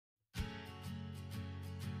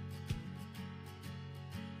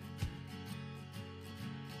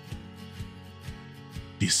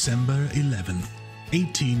December 11th,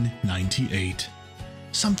 1898.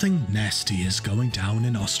 Something nasty is going down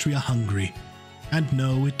in Austria-Hungary, and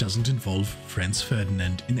no, it doesn't involve Franz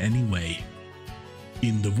Ferdinand in any way.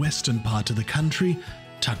 In the western part of the country,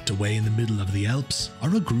 tucked away in the middle of the Alps,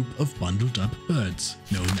 are a group of bundled up birds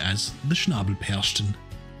known as the Schnabelperchten.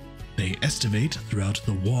 They estivate throughout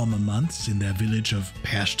the warmer months in their village of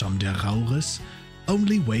Percht am der Rauris,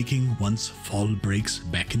 only waking once fall breaks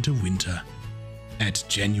back into winter. At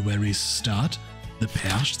January's start, the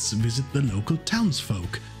Perchts visit the local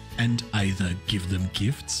townsfolk and either give them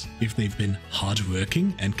gifts if they've been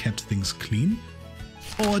hardworking and kept things clean,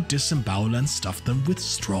 or disembowel and stuff them with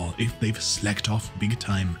straw if they've slacked off big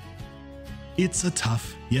time. It's a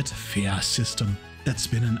tough yet fair system that's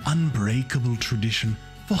been an unbreakable tradition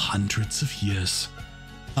for hundreds of years.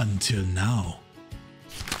 Until now.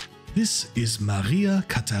 This is Maria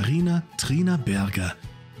Katharina Trina Berger,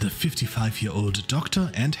 the 55-year-old doctor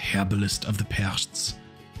and herbalist of the Perchts.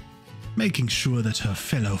 Making sure that her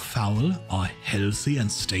fellow fowl are healthy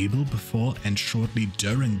and stable before and shortly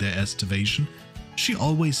during their estivation, she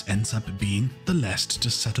always ends up being the last to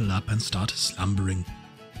settle up and start slumbering.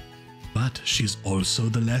 But she's also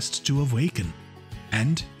the last to awaken,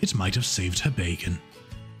 and it might have saved her bacon.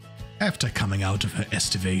 After coming out of her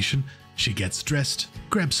estivation, she gets dressed,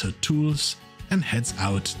 grabs her tools, and heads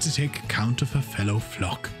out to take count of her fellow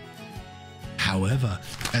flock. However,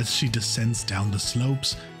 as she descends down the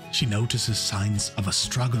slopes, she notices signs of a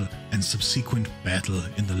struggle and subsequent battle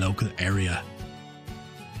in the local area.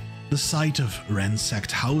 The sight of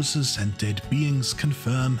ransacked houses and dead beings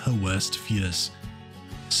confirm her worst fears.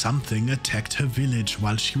 Something attacked her village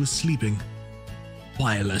while she was sleeping.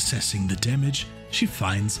 While assessing the damage, she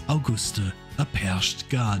finds Auguste, a Percht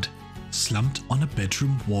guard, slumped on a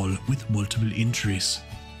bedroom wall with multiple injuries.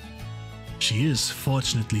 She is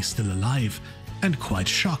fortunately still alive and quite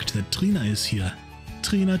shocked that Trina is here.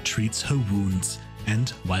 Trina treats her wounds and,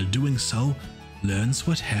 while doing so, learns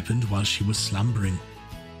what happened while she was slumbering.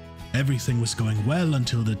 Everything was going well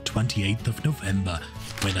until the 28th of November,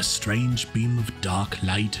 when a strange beam of dark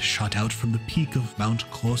light shot out from the peak of Mount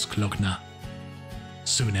Großglockner.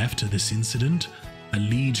 Soon after this incident, a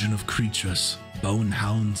legion of creatures, bone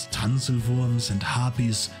hounds, tanzelworms, and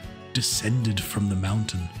harpies, descended from the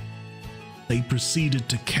mountain. They proceeded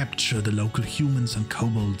to capture the local humans and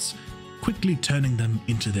kobolds, quickly turning them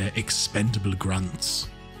into their expendable grunts.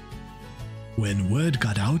 When word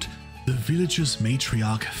got out, the village's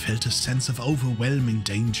matriarch felt a sense of overwhelming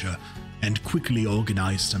danger and quickly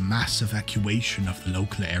organized a mass evacuation of the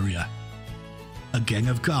local area. A gang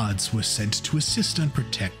of guards were sent to assist and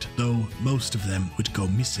protect, though most of them would go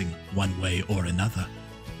missing one way or another.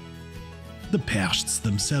 The Perchts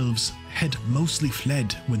themselves had mostly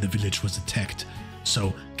fled when the village was attacked,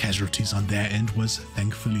 so casualties on their end was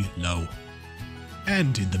thankfully low.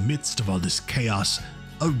 And in the midst of all this chaos,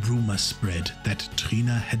 a rumor spread that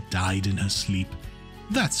Trina had died in her sleep.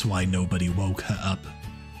 That's why nobody woke her up.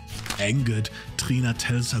 Angered, Trina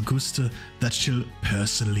tells Auguste that she'll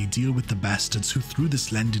personally deal with the bastards who threw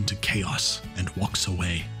this land into chaos, and walks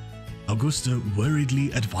away. Auguste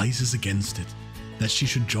worriedly advises against it, that she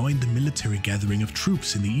should join the military gathering of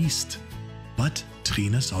troops in the east. But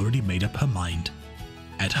Trina's already made up her mind.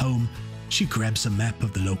 At home, she grabs a map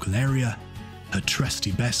of the local area, her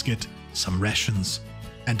trusty basket, some rations,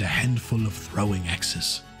 and a handful of throwing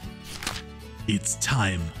axes. It's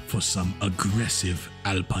time for some aggressive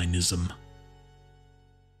alpinism.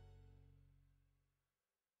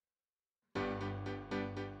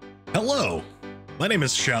 Hello, my name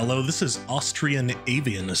is Shallow. This is Austrian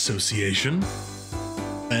Avian Association,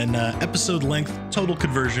 an episode-length total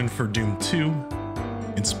conversion for Doom 2,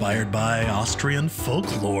 inspired by Austrian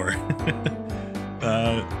folklore.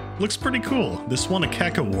 Looks pretty cool. This won a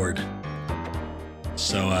CAC award.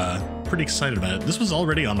 So, pretty excited about it. This was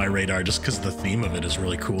already on my radar just because the theme of it is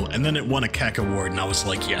really cool. And then it won a CAC award and I was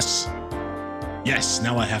like, yes. Yes,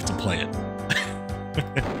 now I have to play it.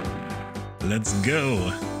 Let's go.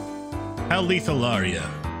 How lethal are you?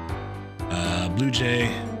 Blue jay,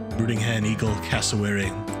 brooding hen, eagle,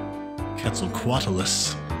 cassowary,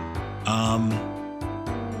 Quetzalcoatlus.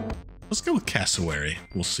 Let's go with cassowary.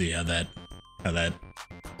 We'll see how that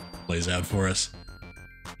plays out for us.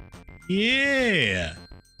 Yeah.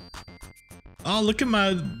 Oh, look at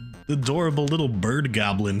my adorable little bird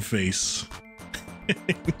goblin face.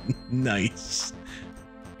 Nice.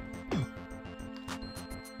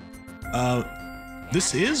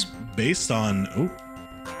 This is based on...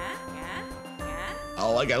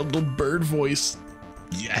 Oh, I got a little bird voice.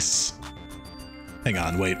 Yes. Hang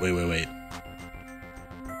on, wait.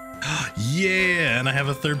 Yeah, and I have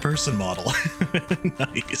a third-person model.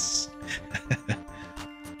 Nice.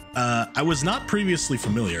 I was not previously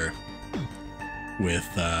familiar with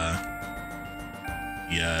the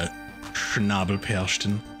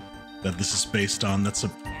Schnabelperchten that this is based on.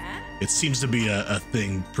 It seems to be a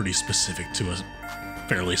thing pretty specific to a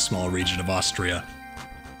fairly small region of Austria.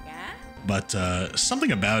 But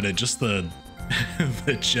something about it, just the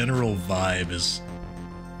the general vibe is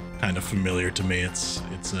kind of familiar to me. It's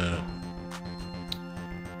a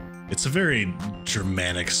very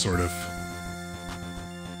Germanic sort of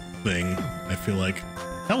thing, I feel like.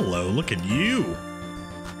 Hello, look at you!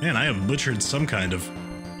 Man, I have butchered some kind of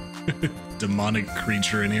demonic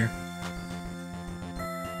creature in here.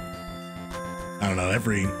 I don't know,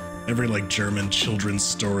 every like German children's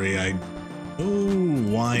story oh,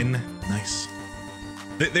 wine. Nice.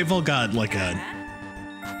 They've all got like a...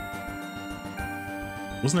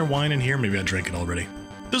 Wasn't there wine in here? Maybe I drank it already.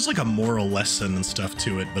 There's like a moral lesson and stuff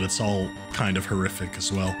to it, but it's all kind of horrific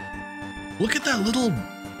as well. Look at that little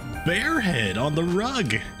bear head on the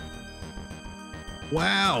rug.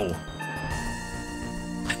 Wow.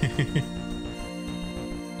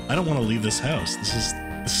 I don't want to leave this house. This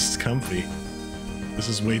is comfy. This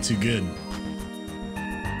is way too good.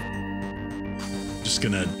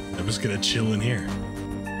 I'm just gonna chill in here.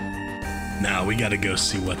 Now we gotta go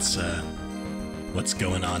see what's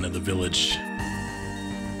going on in the village.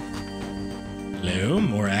 Hello,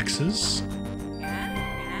 more axes.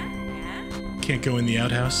 Can't go in the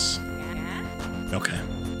outhouse. Okay.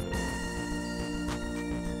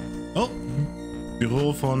 Oh,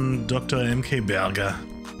 Büro von Dr. M.K. Berger.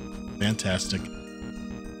 Fantastic.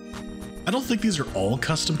 I don't think these are all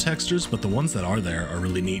custom textures, but the ones that are there are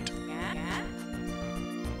really neat.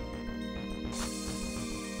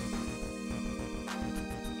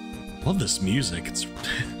 Love this music. It's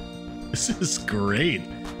this is great.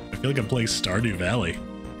 I feel like I'm playing Stardew Valley.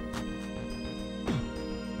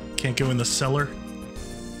 Can't go in the cellar.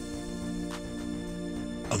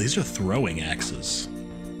 Oh, these are throwing axes.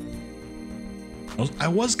 I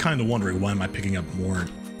was kind of wondering, why am I picking up more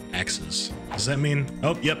axes? Does that mean...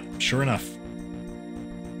 Oh, yep, sure enough.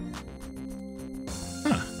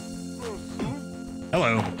 Huh.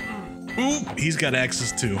 Hello. Ooh, he's got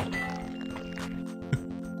axes too.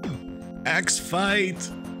 Axe fight!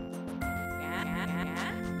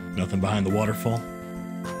 Nothing behind the waterfall.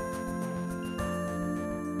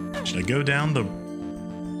 Should I go down the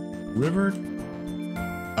river?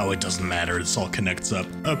 Oh, it doesn't matter. This all connects up.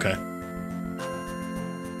 Okay.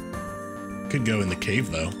 Could go in the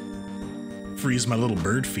cave, though. Freeze my little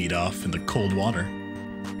bird feet off in the cold water.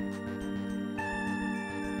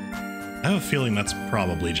 I have a feeling that's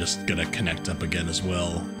probably just gonna connect up again as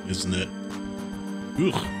well, isn't it?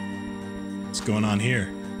 Ugh. What's going on here?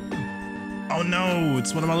 Oh no,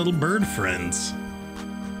 it's one of my little bird friends.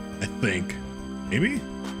 I think. Maybe?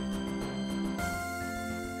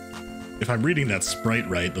 If I'm reading that sprite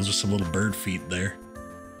right, those are some little bird feet there.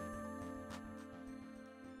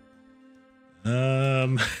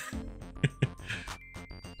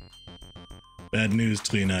 Bad news,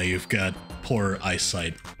 Trina. You've got poor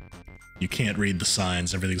eyesight. You can't read the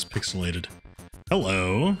signs. Everything's pixelated.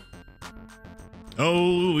 Hello.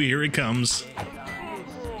 Oh, here he comes.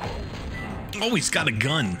 Oh, he's got a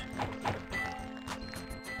gun.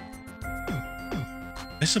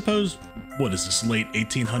 I suppose, what is this, late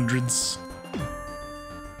 1800s?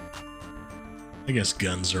 I guess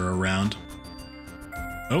guns are around.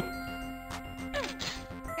 Oh.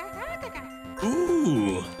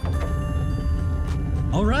 Ooh.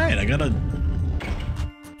 All right, I got a...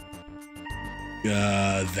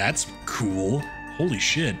 that's cool. Holy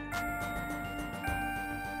shit.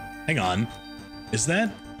 Hang on. Is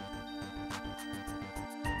that...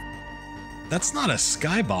 That's not a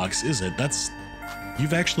skybox, is it? That's...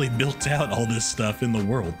 You've actually built out all this stuff in the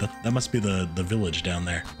world. That must be the village down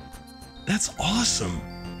there. That's awesome.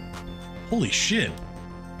 Holy shit.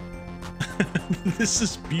 This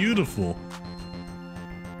is beautiful.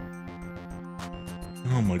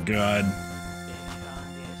 Oh my god.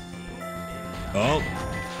 Oh.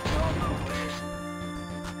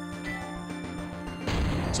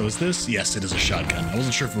 So is this? Yes, it is a shotgun. I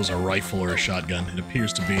wasn't sure if it was a rifle or a shotgun. It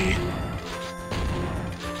appears to be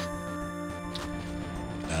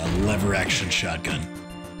a lever action shotgun.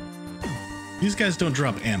 These guys don't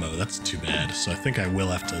drop ammo. That's too bad. So I think I will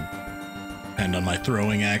have to depend on my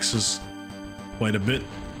throwing axes quite a bit.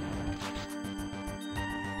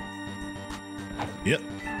 Yep.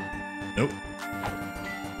 Nope.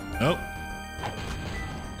 Oh.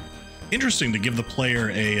 Interesting to give the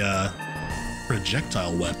player a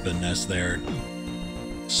projectile weapon as their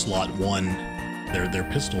slot 1 their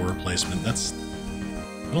pistol replacement. I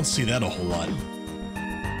don't see that a whole lot.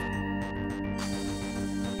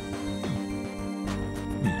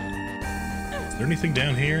 Is there anything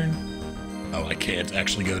down here? Oh, I can't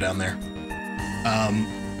actually go down there.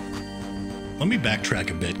 Let me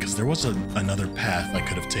backtrack a bit, because there was another path I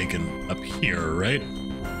could have taken up here, right?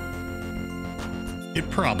 It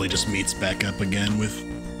probably just meets back up again with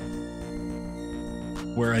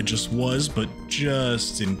where I just was, but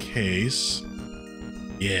just in case.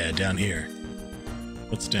 Yeah, down here.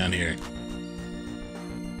 What's down here?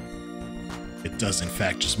 It does, in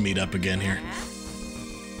fact, just meet up again here.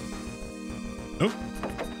 Oh.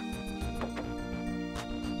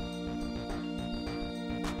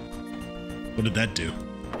 What did that do?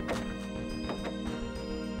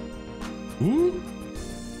 Ooh.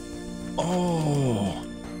 Oh.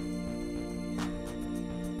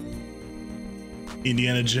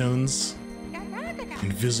 Indiana Jones.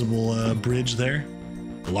 Invisible bridge there.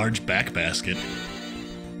 A large back basket.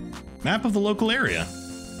 Map of the local area.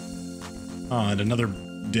 Oh, and another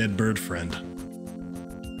dead bird friend.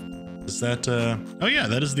 Is that, oh yeah,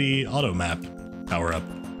 that is the auto map power-up.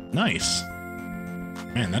 Nice.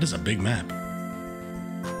 Man, that is a big map.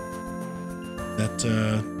 That,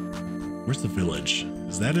 where's the village?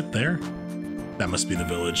 Is that it there? That must be the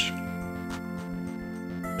village.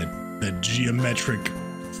 That geometric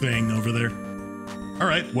thing over there.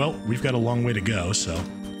 Alright, well, we've got a long way to go, so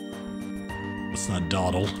let's not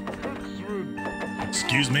dawdle.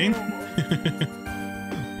 Excuse me?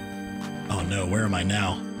 Oh no, where am I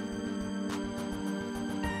now?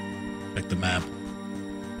 Check the map.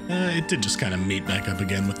 It did just kind of meet back up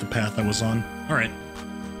again with the path I was on. Alright.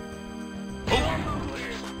 Oh!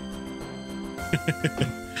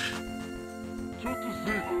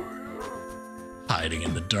 Hiding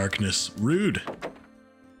in the darkness. Rude.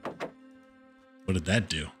 What did that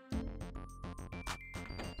do?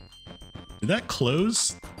 Did that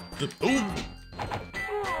close? Oh!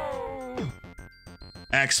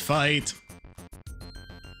 Axe fight.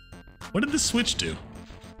 What did the switch do?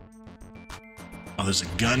 Oh, there's a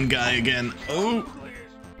gun guy again. Oh!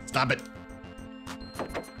 Stop it.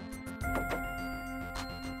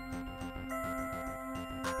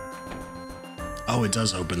 Oh, it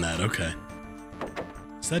does open that. Okay.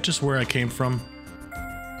 Is that just where I came from?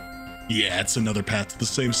 Yeah, it's another path to the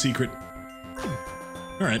same secret.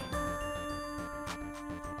 Alright.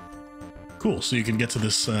 Cool, so you can get to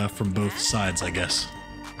this from both sides, I guess.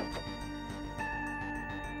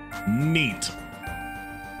 Neat.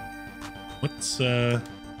 What's, down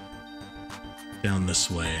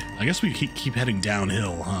this way? I guess we keep heading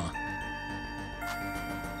downhill, huh?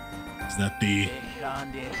 Is that the...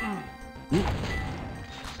 Ooh.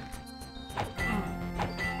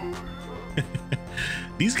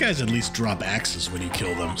 These guys at least drop axes when you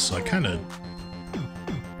kill them, so I kind of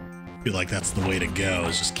feel like that's the way to go,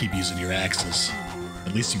 is just keep using your axes.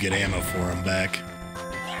 At least you get ammo for them back.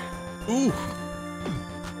 Ooh!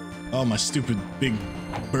 Oh, my stupid big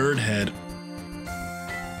bird head.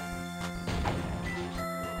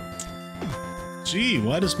 Gee,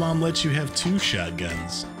 why does Mom let you have 2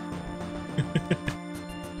 shotguns?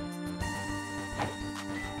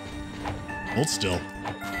 Hold still.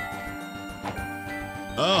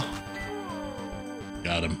 Oh!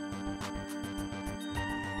 Got him.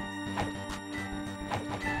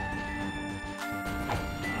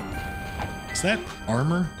 Is that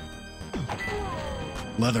armor?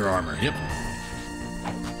 Leather armor, yep.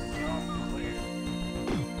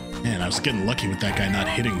 Man, I was getting lucky with that guy not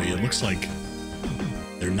hitting me. It looks like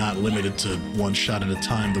they're not limited to 1 shot at a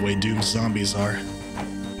time the way Doom's zombies are.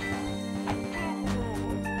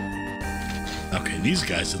 Okay, these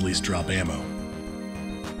guys at least drop ammo.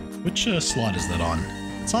 Which slot is that on?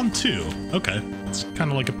 It's on 2. Okay, it's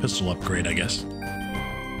kind of like a pistol upgrade, I guess.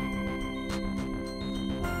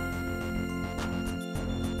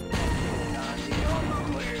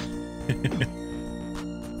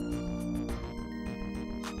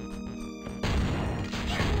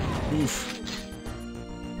 Oof.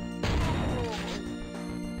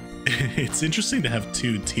 It's interesting to have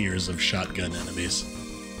 2 tiers of shotgun enemies.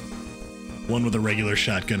 One with a regular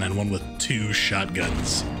shotgun and one with 2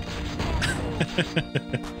 shotguns.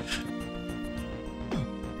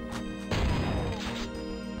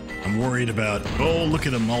 I'm worried about... Oh, look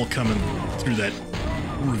at them all coming through that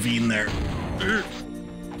ravine there.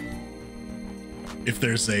 If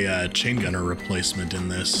there's a chain gunner replacement in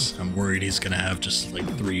this, I'm worried he's gonna have just like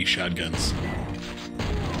 3 shotguns.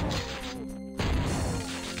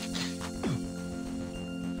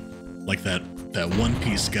 Like that One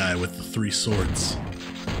Piece guy with the 3 swords.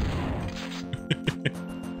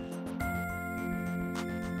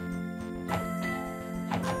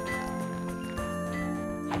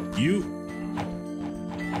 You.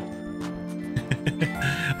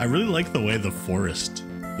 I really like the way the forest,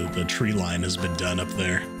 the tree line has been done up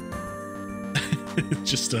there.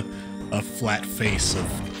 Just a flat face of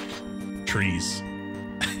trees.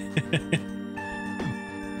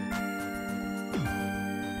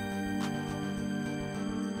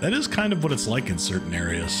 That is kind of what it's like in certain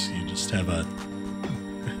areas. You just have a...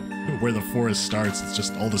 where the forest starts, it's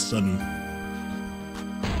just all of a sudden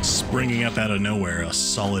springing up out of nowhere, a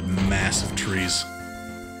solid mass of trees.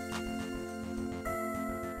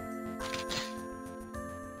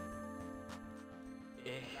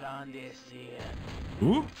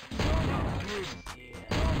 Ooh.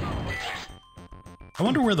 I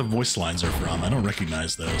wonder where the voice lines are from. I don't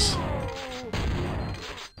recognize those.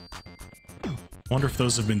 I wonder if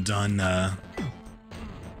those have been done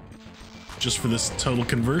just for this total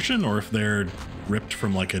conversion, or if they're ripped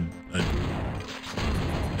from like a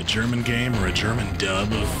German game or a German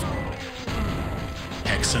dub of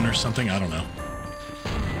Hexen or something. I don't know.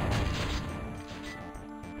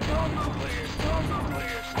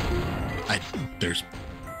 There's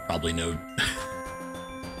probably no...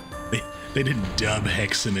 they didn't dub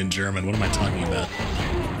Hexen in German. What am I talking about?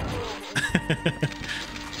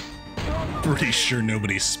 Pretty sure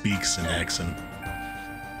nobody speaks in Hexen.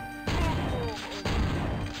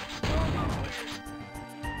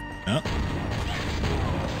 Oh.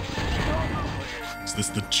 Is this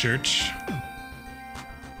the church?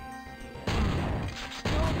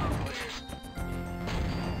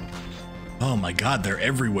 Oh my god, they're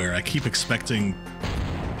everywhere. I keep expecting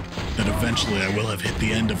that eventually I will have hit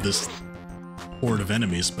the end of this horde of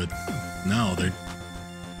enemies, but no,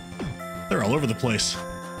 they're all over the place.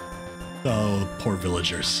 Oh, poor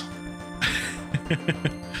villagers.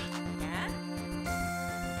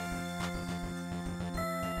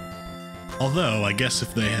 Although, I guess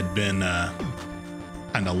if they had been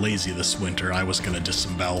kind of lazy this winter, I was going to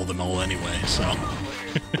disembowel them all anyway, so...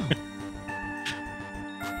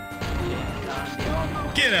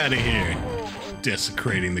 Get out of here!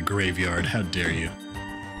 Desecrating the graveyard, how dare you.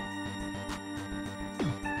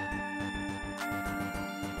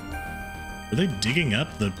 Are they digging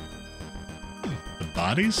up the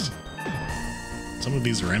bodies? Some of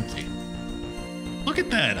these are empty. Look at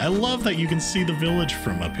that! I love that you can see the village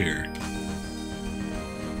from up here.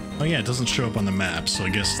 Oh yeah, it doesn't show up on the map, so I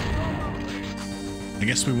guess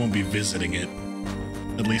we won't be visiting it.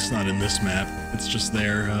 At least not in this map. It's just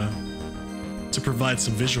there, to provide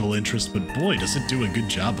some visual interest, but boy, does it do a good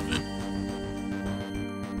job of it.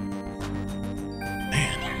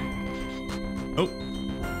 Man. Oh.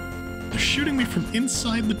 They're shooting me from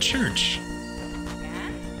inside the church.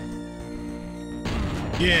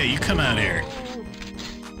 Yeah, you come out here.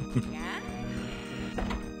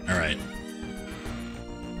 Alright.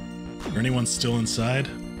 Is anyone still inside?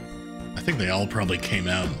 I think they all probably came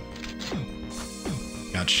out.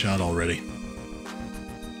 Got shot already.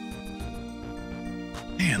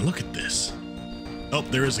 Man, look at this. Oh,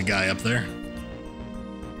 there is a guy up there.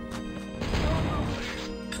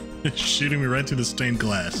 Shooting me right through the stained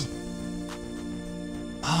glass.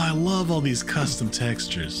 Oh, I love all these custom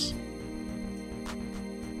textures.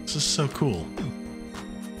 This is so cool.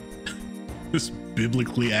 This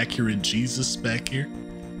biblically accurate Jesus back here.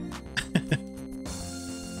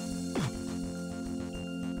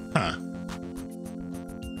 Huh.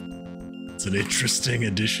 It's an interesting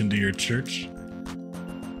addition to your church.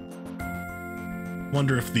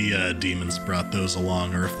 Wonder if the demons brought those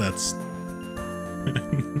along, or if that's...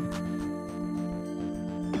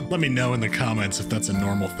 Let me know in the comments if that's a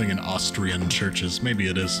normal thing in Austrian churches. Maybe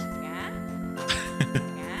it is.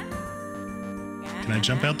 Can I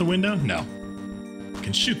jump out the window? No. I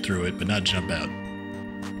can shoot through it, but not jump out.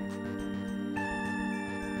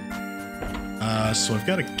 So I've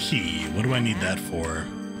got a key. What do I need that for?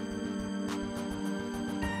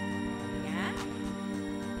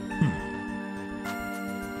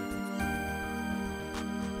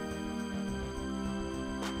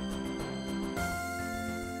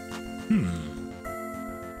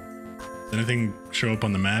 Does anything show up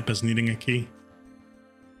on the map as needing a key?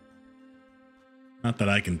 Not that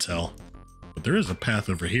I can tell. But there is a path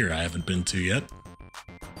over here I haven't been to yet.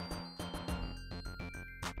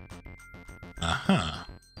 Aha.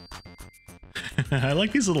 I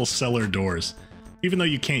like these little cellar doors. Even though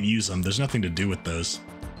you can't use them, there's nothing to do with those.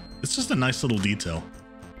 It's just a nice little detail.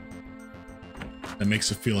 That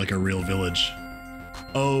makes it feel like a real village.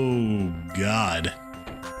 Oh, God.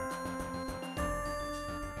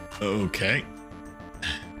 Okay.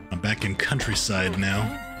 I'm back in countryside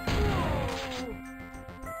now.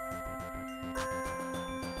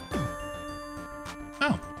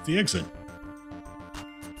 Oh, the exit.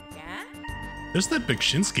 There's that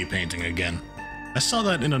Beksinski painting again. I saw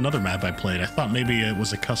that in another map I played. I thought maybe it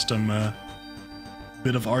was a custom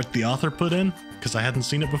bit of art the author put in, because I hadn't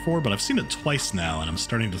seen it before, but I've seen it twice now, and I'm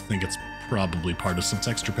starting to think it's probably part of some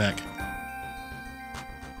texture pack.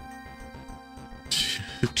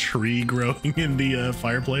 Tree growing in the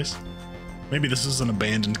fireplace. Maybe this is an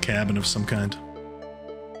abandoned cabin of some kind.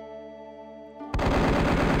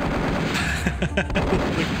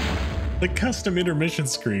 The custom intermission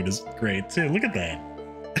screen is great too. Look at that.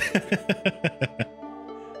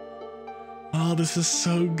 Oh, this is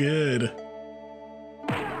so good.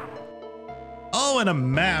 Oh, and a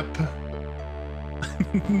map.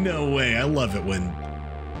 No way. I love it when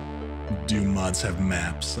Doom mods have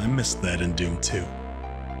maps. I missed that in Doom 2.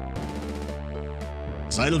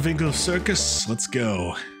 Zeidelwinkel Circus, let's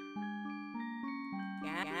go.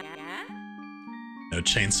 No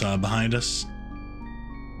chainsaw behind us.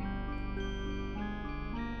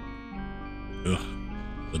 Ugh,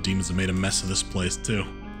 the demons have made a mess of this place too.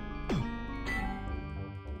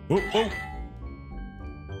 Whoa, whoa!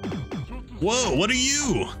 Whoa, what are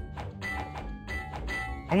you?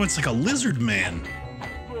 Oh, it's like a lizard man.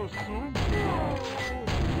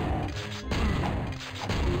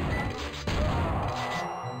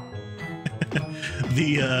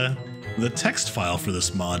 The text file for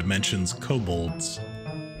this mod mentions kobolds,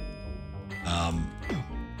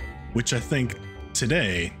 which I think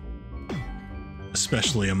today,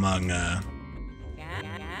 especially among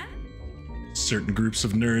certain groups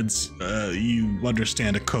of nerds, you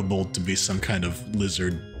understand a kobold to be some kind of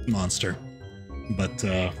lizard monster, but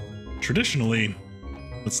traditionally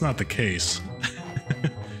that's not the case.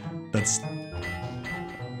 That's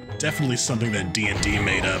definitely something that D&D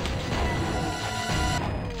made up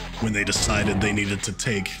when they decided they needed to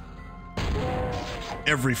take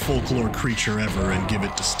every folklore creature ever and give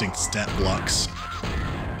it distinct stat blocks.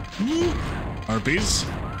 Woo! Harpies.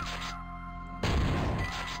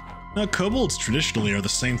 Now, kobolds traditionally are the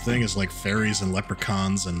same thing as like fairies and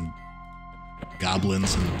leprechauns and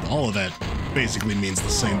goblins, and all of that basically means the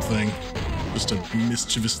same thing. Just a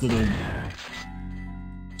mischievous little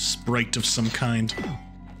sprite of some kind.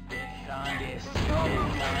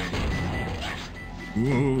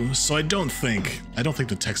 Ooh, so I don't think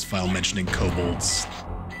the text file mentioning kobolds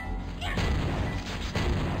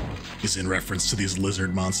is in reference to these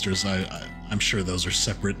lizard monsters. I'm sure those are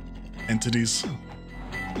separate entities.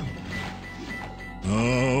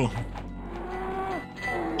 Oh.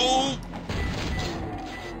 Oh.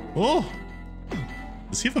 Oh.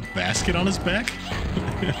 Does he have a basket on his back?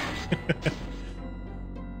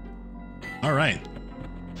 All right.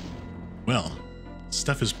 Well,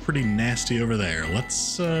 stuff is pretty nasty over there.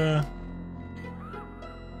 Let's, Oh,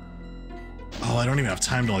 I don't even have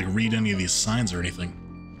time to, like, read any of these signs or anything.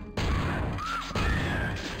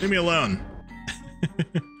 Leave me alone.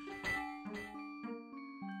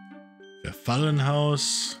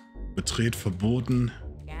 Verfallenhaus, Betritt verboten.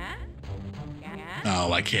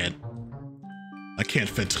 Oh, I can't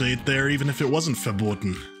vertrete there even if it wasn't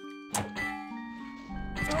verboten.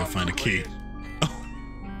 Have to go find a key. Oh,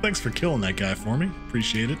 thanks for killing that guy for me.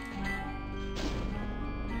 Appreciate it.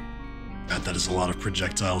 God, that is a lot of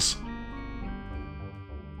projectiles.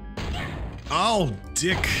 Oh,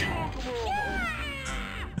 dick.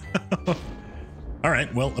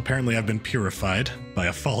 Alright, well, apparently I've been purified by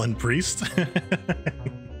a fallen priest.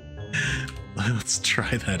 Let's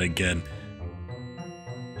try that again.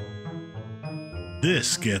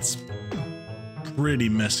 This gets pretty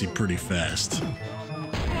messy pretty fast.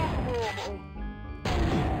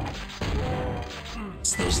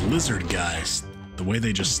 It's those lizard guys. The way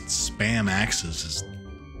they just spam axes is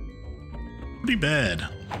pretty bad.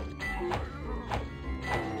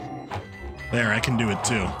 There, I can do it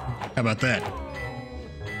too. How about that?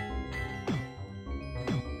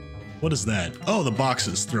 What is that? Oh, the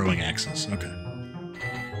boxes throwing axes. Okay.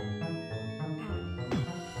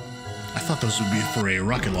 I thought those would be for a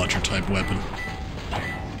rocket launcher type weapon.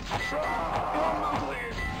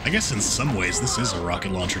 I guess in some ways this is a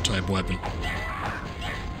rocket launcher type weapon.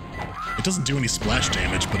 It doesn't do any splash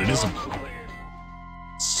damage, but it is a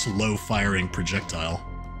slow firing projectile.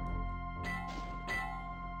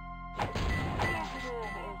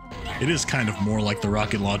 It is kind of more like the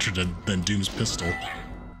rocket launcher than Doom's pistol.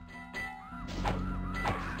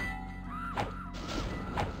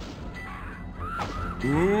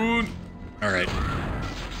 Ooh. All right.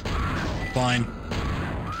 Fine.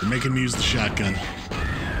 You're making me use the shotgun.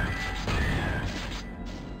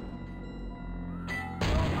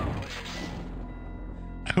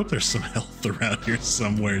 I hope there's some health around here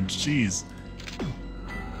somewhere. Jeez.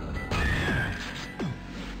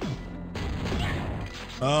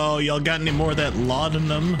 Oh, y'all got any more of that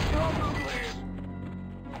laudanum?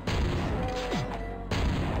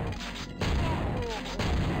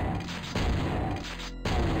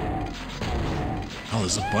 Oh,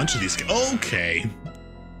 there's a bunch of these guys. Okay.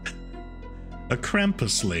 A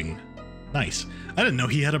Krampusling. Nice. I didn't know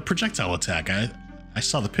he had a projectile attack. I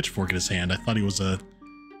saw the pitchfork in his hand. I thought he was a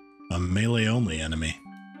melee-only enemy.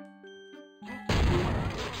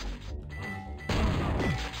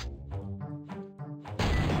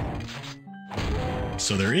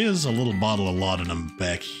 So there is a little bottle of laudanum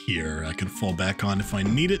back here I can fall back on if I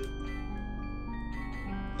need it.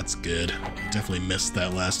 That's good. Definitely missed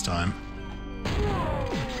that last time.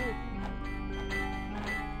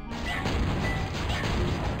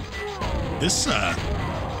 This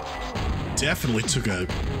definitely took a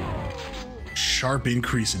sharp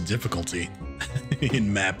increase in difficulty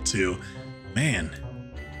in map 2. Man,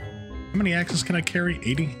 how many axes can I carry?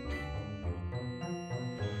 80?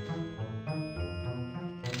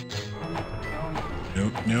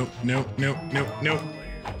 Nope, nope, nope, nope, nope, nope.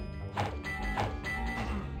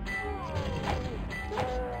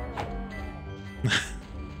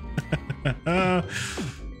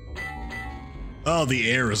 Oh,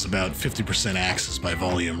 the air is about 50% axes by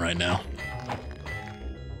volume right now.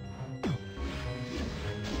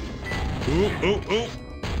 Ooh, ooh, ooh.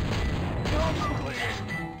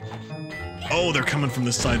 Oh, they're coming from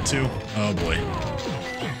this side too. Oh boy.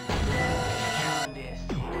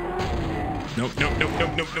 Nope, nope, nope,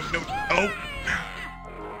 nope, nope, nope, nope. Oh.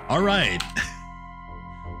 All right.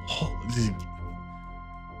 Oh,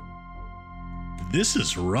 this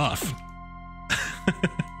is rough.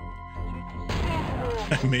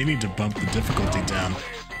 I may need to bump the difficulty down.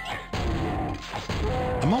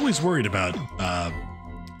 I'm always worried about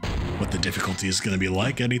what the difficulty is going to be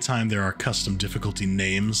like anytime there are custom difficulty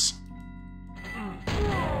names.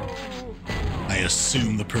 I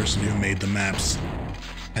assume the person who made the maps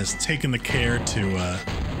has taken the care to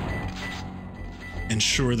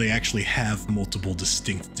ensure they actually have multiple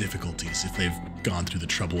distinct difficulties if they've gone through the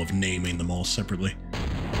trouble of naming them all separately.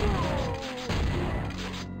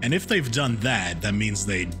 And if they've done that, that means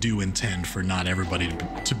they do intend for not everybody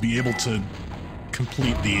to be able to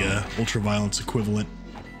complete the ultraviolence equivalent.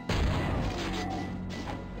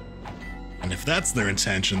 And if that's their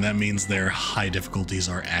intention, that means their high difficulties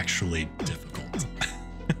are actually difficult.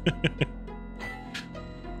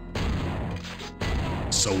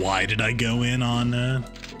 So why did I go in on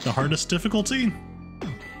the hardest difficulty?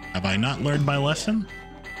 Have I not learned my lesson?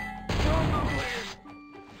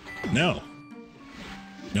 No.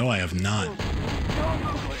 No, I have not.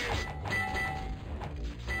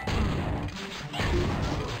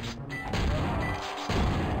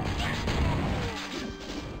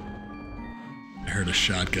 I heard a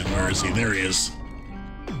shotgun. Where is he? There he is.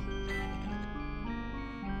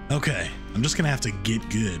 Okay, I'm just gonna have to get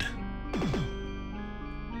good.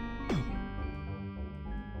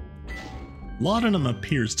 Laudanum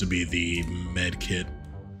appears to be the medkit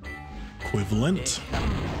equivalent.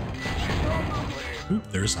 Oop,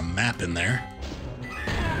 there's a map in there.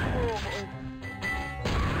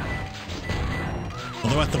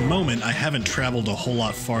 Although at the moment, I haven't traveled a whole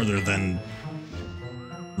lot farther than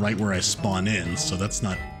right where I spawn in, so that's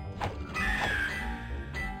not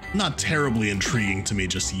terribly intriguing to me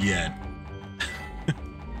just yet.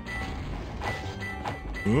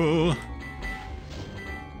 Ooh.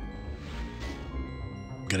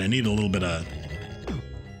 Gonna need a little bit of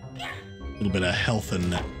health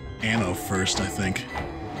and ammo first, I think.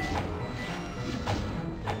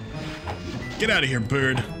 Get out of here,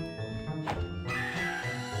 bird.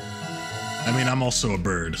 I mean, I'm also a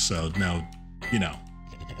bird, so now, you know.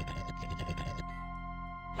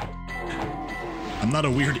 I'm not a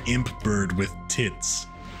weird imp bird with tits.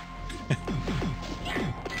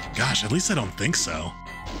 Gosh, at least I don't think so.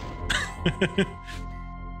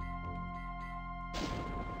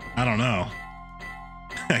 I don't know.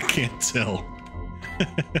 I can't tell.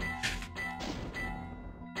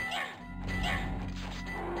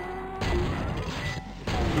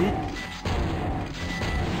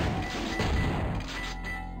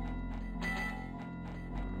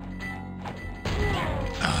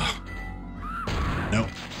 Nope.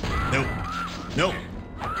 Nope. Nope.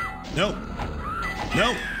 Nope.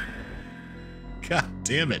 Nope. God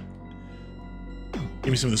damn it.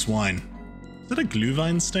 Give me some of this wine. Is that a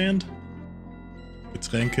Glühwein stand?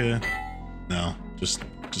 Getränke? No, just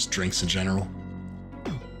drinks in general.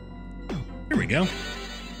 Here we go.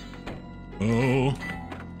 Oh.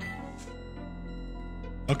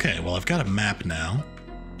 Okay, well, I've got a map now.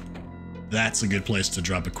 That's a good place to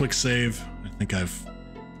drop a quick save. I think I've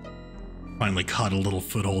finally caught a little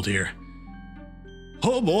foothold here.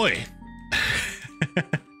 Oh boy.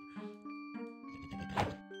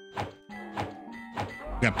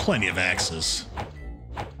 Got plenty of axes.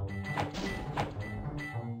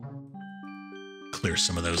 Clear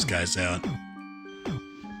some of those guys out.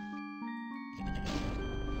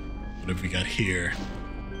 What have we got here?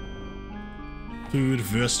 Food,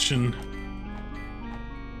 Würstchen.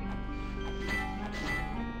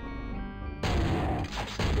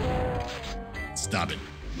 Stop it.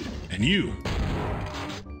 And you.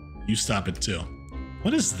 You stop it too.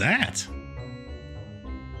 What is that?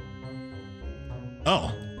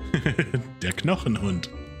 Oh. Der Knochenhund.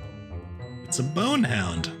 It's a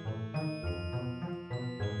bonehound.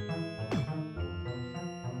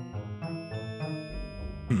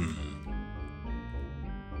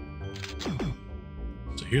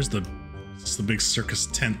 So here's this is the big circus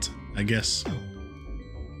tent, I guess.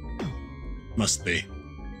 Must be.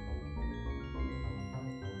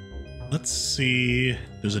 Let's see.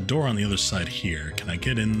 There's a door on the other side here. Can I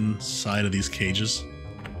get inside of these cages?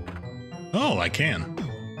 Oh, I can.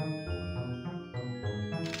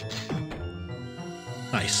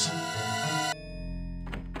 Nice.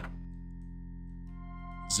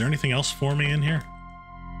 Is there anything else for me in here?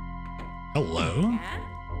 Hello?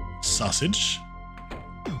 Sausage.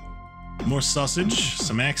 More sausage.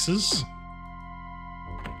 Some axes.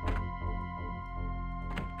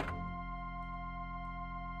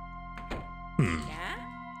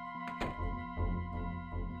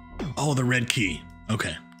 Oh, the red key.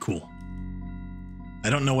 Okay, cool. I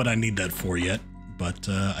don't know what I need that for yet, but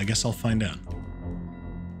I guess I'll find out.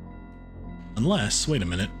 Unless, wait a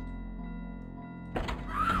minute.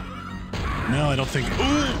 No, I don't think...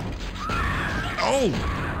 Ooh! Oh!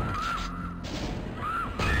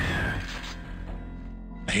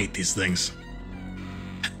 I hate these things.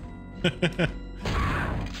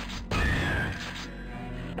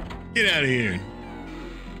 Get out of here.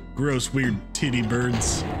 Gross, weird titty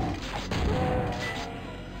birds.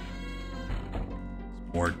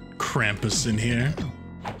 More Krampus in here.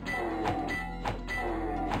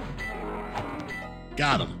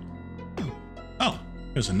 Got him. Oh,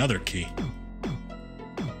 there's another key.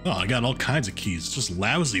 Oh, I got all kinds of keys, just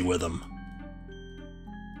lousy with them.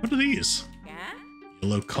 What are these?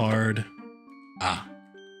 Yellow card. Ah.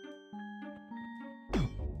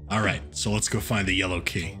 Alright, so let's go find the yellow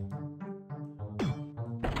key.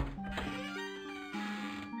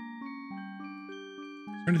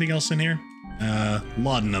 Is there anything else in here?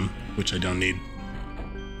 Laudanum, which I don't need.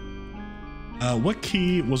 What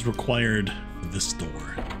key was required for this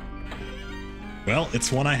door? Well,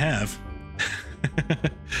 it's one I have.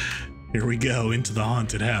 Here we go, into the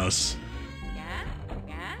haunted house.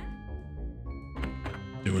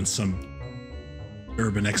 Doing some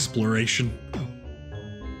urban exploration.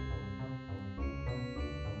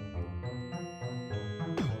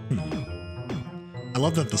 I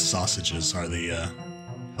love that the sausages are the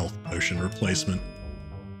health potion replacement.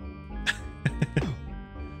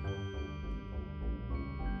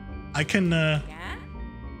 I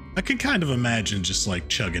can kind of imagine just like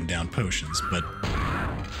chugging down potions, but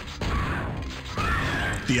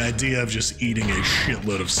the idea of just eating a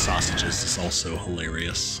shitload of sausages is also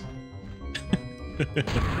hilarious.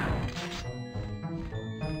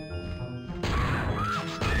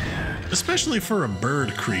 Especially for a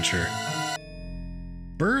bird creature.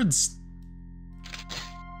 Birds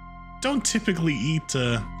don't typically eat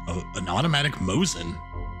an automatic Mosin.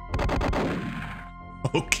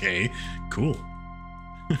 Okay, cool.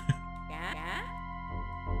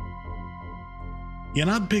 Yeah,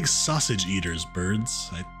 not big sausage eaters, birds.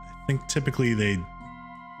 I think typically they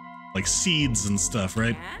like seeds and stuff,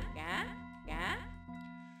 right?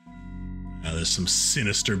 Now there's some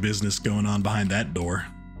sinister business going on behind that door.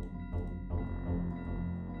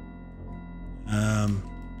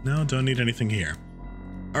 No, don't need anything here.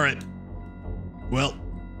 All right. Well,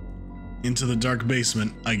 into the dark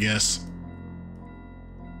basement, I guess.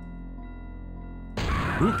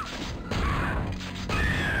 Ooh.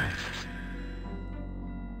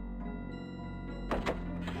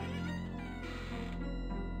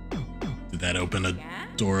 Did that open a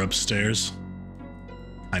door upstairs?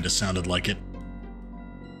 Kinda sounded like it.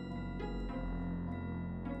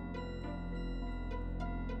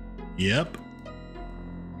 Yep.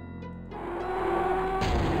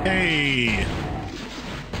 Hey!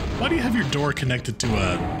 Why do you have your door connected to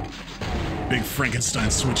a big Frankenstein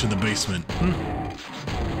switch in the basement?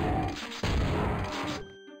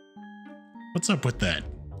 What's up with that?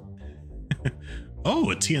 Oh,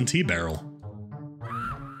 a TNT barrel.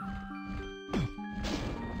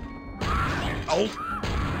 Oh!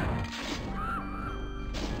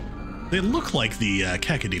 They look like the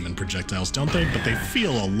cacodemon projectiles, don't they? But they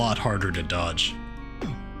feel a lot harder to dodge.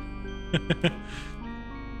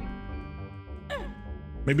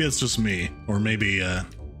 Maybe it's just me, or maybe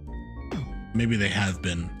they have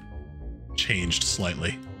been changed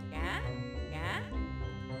slightly.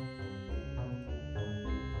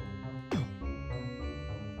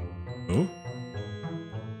 Oh,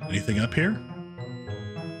 anything up here?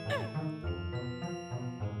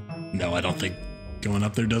 No, I don't think going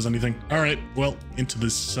up there does anything. All right, well, into the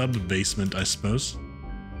sub-basement, I suppose.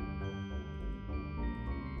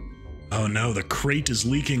 Oh no, the crate is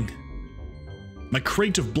leaking. My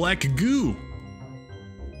crate of black goo.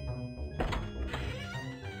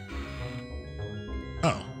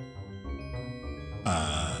 Oh.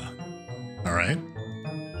 All right.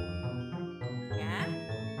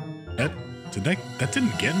 That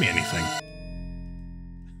didn't get me anything.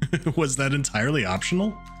 Was that entirely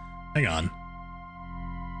optional? Hang on.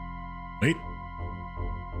 Wait.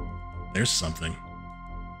 There's something.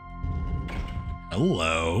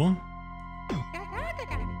 Hello.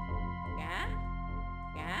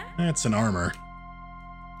 That's an armor.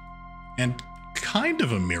 And kind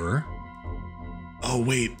of a mirror. Oh,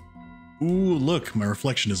 wait. Ooh, look, my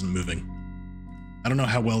reflection isn't moving. I don't know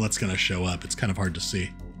how well that's gonna show up. It's kind of hard to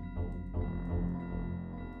see.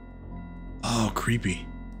 Oh, creepy.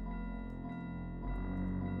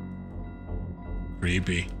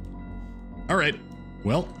 Creepy. Alright,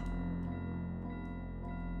 well.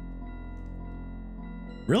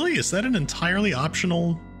 Really? Is that an entirely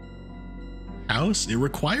optional house? It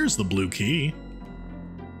requires the blue key.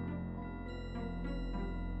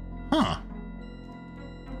 Huh.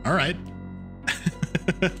 Alright.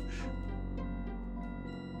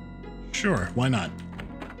 Sure, why not?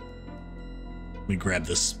 Let me grab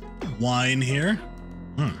this wine here.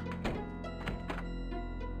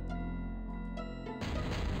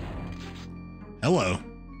 Hello.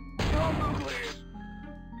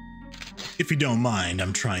 If you don't mind,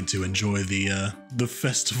 I'm trying to enjoy the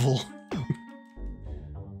festival.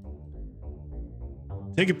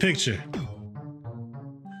 Take a picture.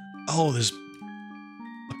 Oh, there's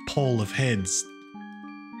a pole of heads.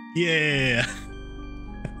 Yeah.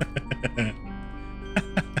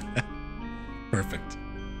 Perfect.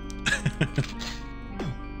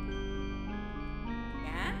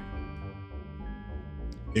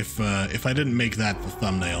 If I didn't make that the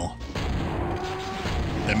thumbnail,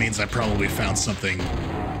 that means I probably found something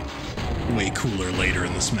way cooler later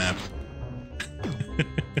in this map.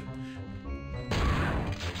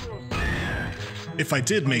 If I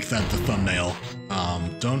did make that the thumbnail,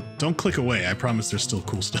 don't click away. I promise there's still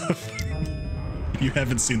cool stuff. You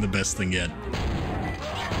haven't seen the best thing yet.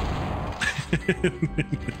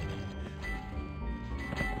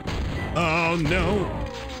 Oh no!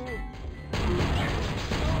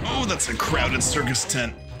 Oh, that's a crowded circus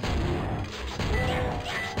tent.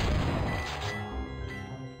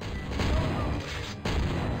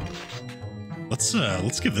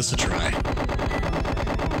 Let's give this a try.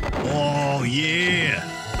 Oh yeah!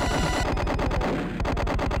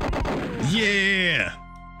 Yeah!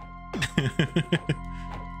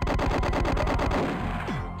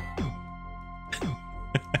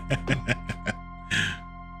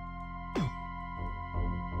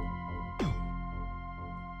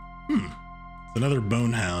 It's another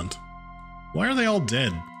bone hound. Why are they all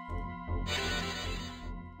dead?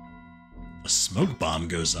 A smoke bomb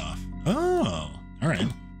goes off. Oh, alright.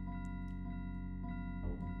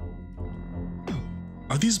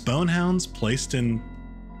 Are these bone hounds placed in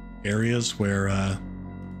areas where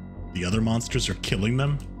the other monsters are killing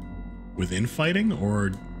them with infighting,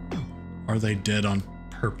 or are they dead on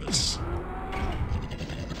purpose?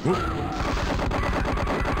 Ooh.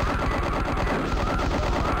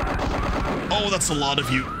 Oh, that's a lot of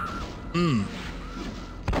you.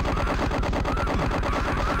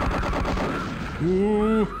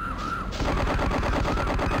 Ooh.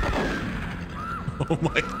 Oh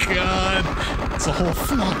my god. It's a whole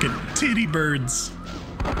flock of titty birds.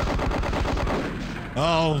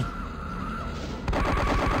 Oh.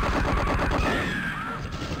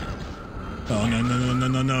 Oh, no, no, no, no,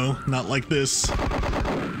 no, no. Not like this.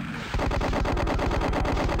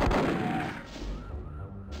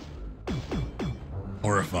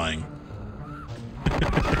 Horrifying.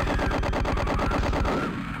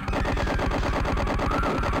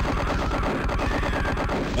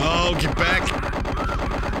 Oh, get back.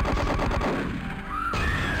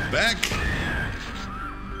 Back.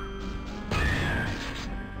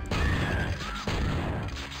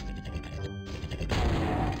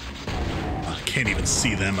 I can't even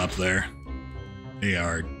see them up there. They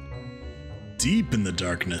are deep in the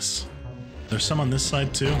darkness. There's some on this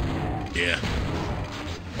side too. Yeah.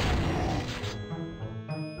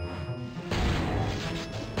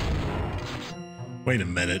 Wait a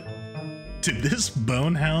minute. Did this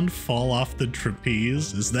bonehound fall off the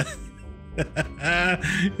trapeze? Is that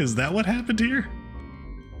is that what happened here?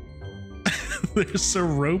 There's a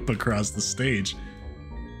rope across the stage.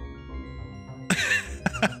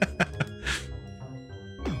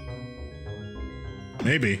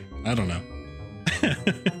 Maybe. I don't know.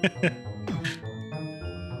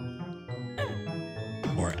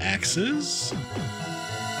 More axes.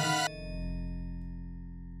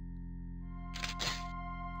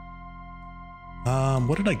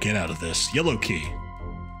 What did I get out of this? Yellow key.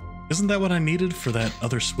 Isn't that what I needed for that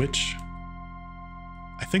other switch?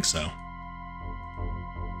 I think so.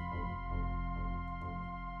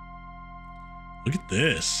 Look at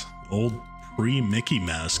this. Old pre-Mickey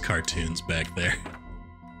Mouse cartoons back there.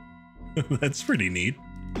 That's pretty neat.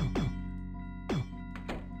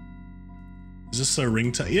 Is this a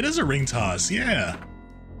ring toss? It is a ring toss, yeah.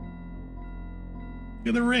 Look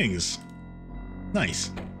at the rings.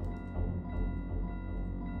 Nice.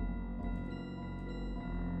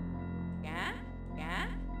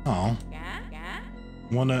 Oh.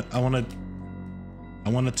 I wanna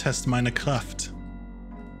test Minecraft.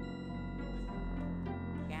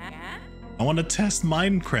 I wanna test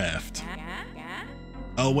Minecraft.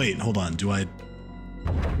 Oh wait, hold on. Do I?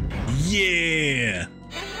 Yeah.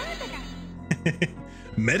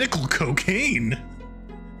 Medical cocaine.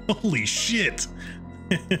 Holy shit.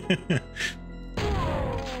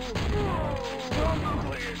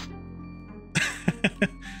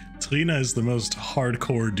 Trina is the most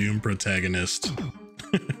hardcore Doom protagonist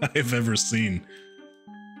I've ever seen.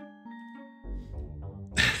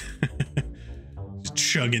 Just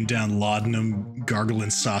chugging down laudanum, gargling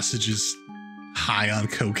sausages, high on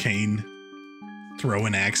cocaine,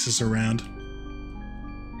 throwing axes around.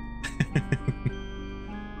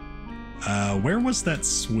 Where was that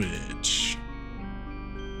switch?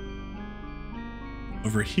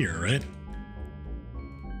 Over here, right?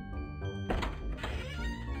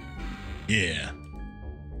 Yeah.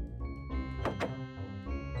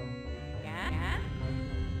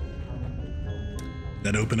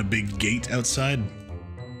 That open a big gate outside?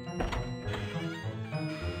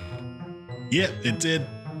 Yep, it did.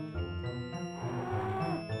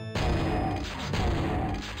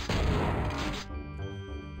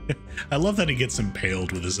 I love that he gets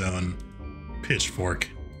impaled with his own pitchfork.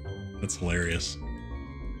 That's hilarious.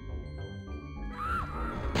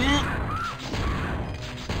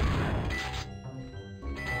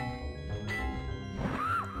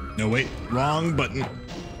 No, wait, wrong button.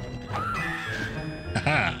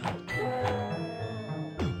 Haha.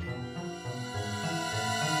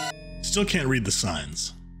 Still can't read the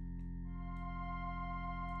signs.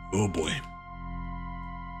 Oh boy.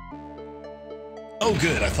 Oh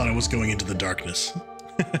good, I thought I was going into the darkness.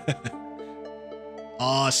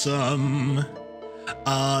 Awesome.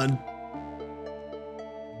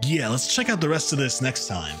 Yeah, let's check out the rest of this next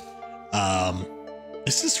time.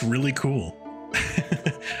 This is really cool.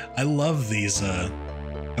 I love these, I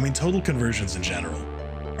mean, total conversions in general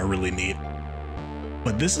are really neat.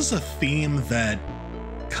 But this is a theme that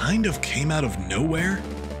kind of came out of nowhere.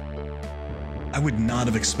 I would not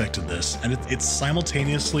have expected this, and it's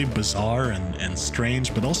simultaneously bizarre and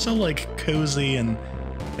strange, but also like cozy and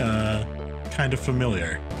kind of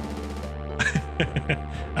familiar.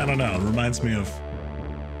 I don't know. It reminds me of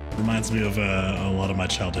a lot of my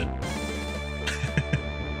childhood.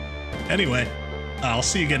 Anyway, I'll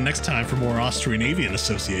see you again next time for more Austrian Avian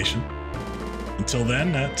Association. Until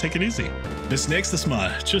then, take it easy. Bis nächstes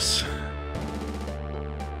Mal. Tschüss.